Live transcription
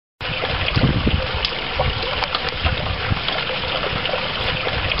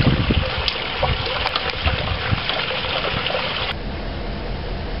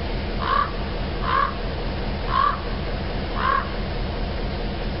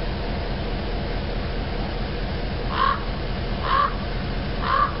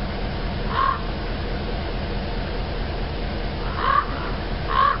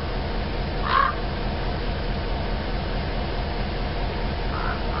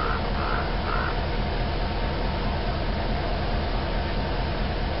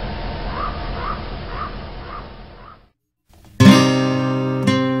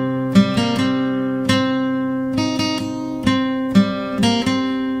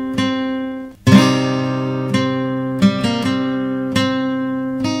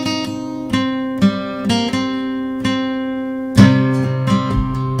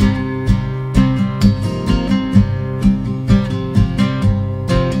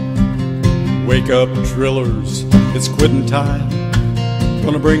Wake up, drillers, it's quitting time.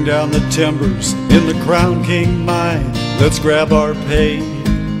 Gonna bring down the timbers in the Crown King mine. Let's grab our pay.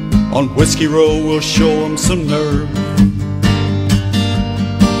 On Whiskey Row we'll show 'em some nerve.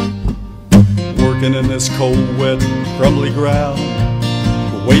 Working in this cold, wet, crumbly ground,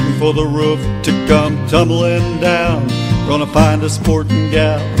 waiting for the roof to come tumbling down. Gonna find a sporting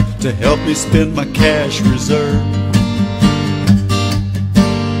gal to help me spend my cash reserve.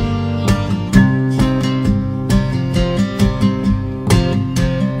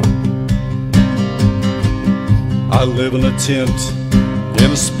 I live in a tent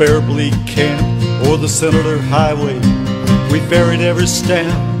in a spare bleak camp or the Senator Highway. We ferried every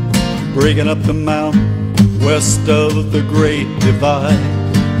stamp, breaking up the mountain west of the Great Divide.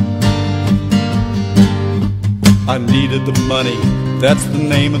 I needed the money, that's the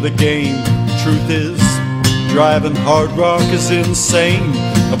name of the game. Truth is, driving hard rock is insane.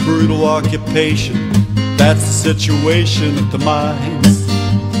 A brutal occupation, that's the situation at the mines.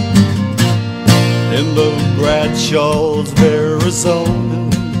 In the Bradshaws of Arizona,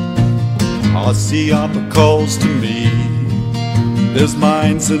 Ossiampa calls to me. There's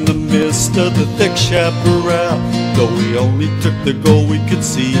mines in the midst of the thick chaparral, though we only took the gold we could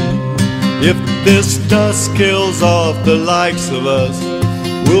see. If this dust kills off the likes of us,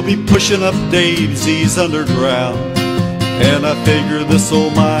 we'll be pushing up daisies underground. And I figure this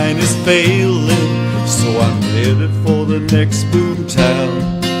old mine is failing, so I'm headed for the next boom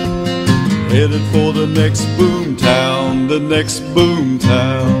town. Headed for the next boom town, the next boom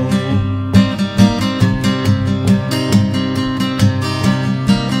town.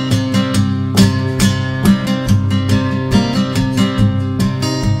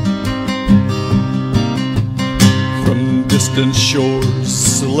 From distant shores,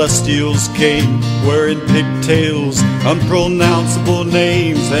 celestials came, wearing pigtails, unpronounceable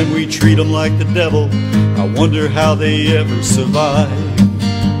names, and we treat them like the devil. I wonder how they ever survive.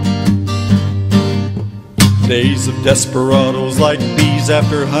 Days of desperados like bees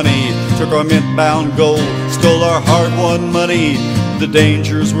after honey took our mint-bound gold, stole our hard-won money. The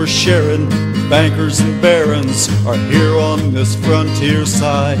dangers we're sharing, bankers and barons, are here on this frontier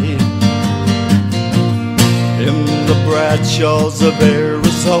side. In the Bradshaws of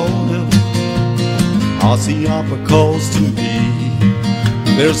Arizona, Ossiampa calls to me.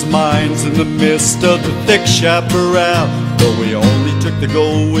 There's mines in the midst of the thick chaparral, though we only took the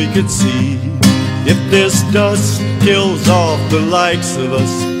gold we could see. If this dust kills off the likes of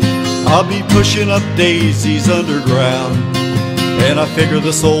us, I'll be pushing up daisies underground. And I figure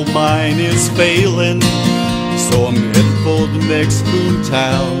this old mine is failing, so I'm headed for the next boom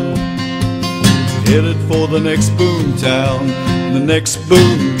town. Headed for the next boom town, the next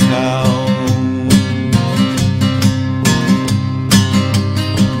boom town.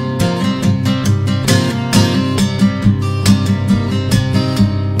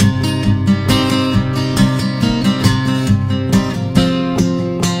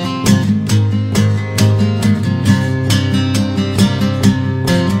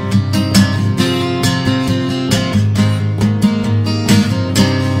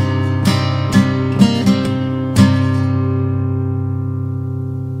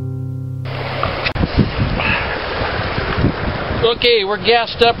 Okay, we're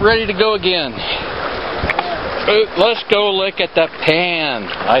gassed up, ready to go again. Let's go look at the pan.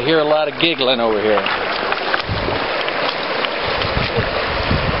 I hear a lot of giggling over here.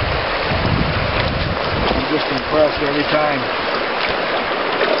 I'm just impressed every time.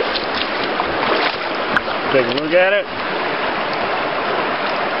 Take a look at it.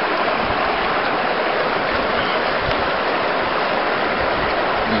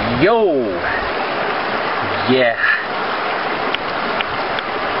 Yo! Yeah.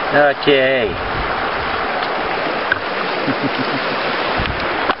 Okay.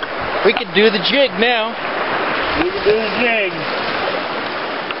 We could do the jig now. We can do the jig.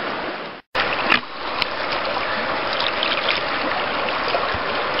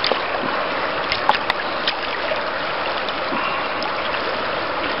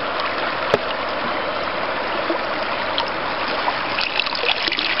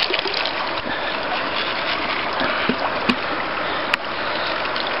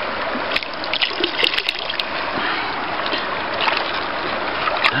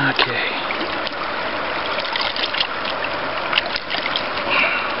 Okay.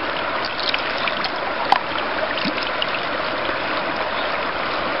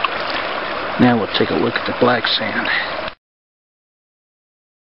 Now we'll take a look at the black sand.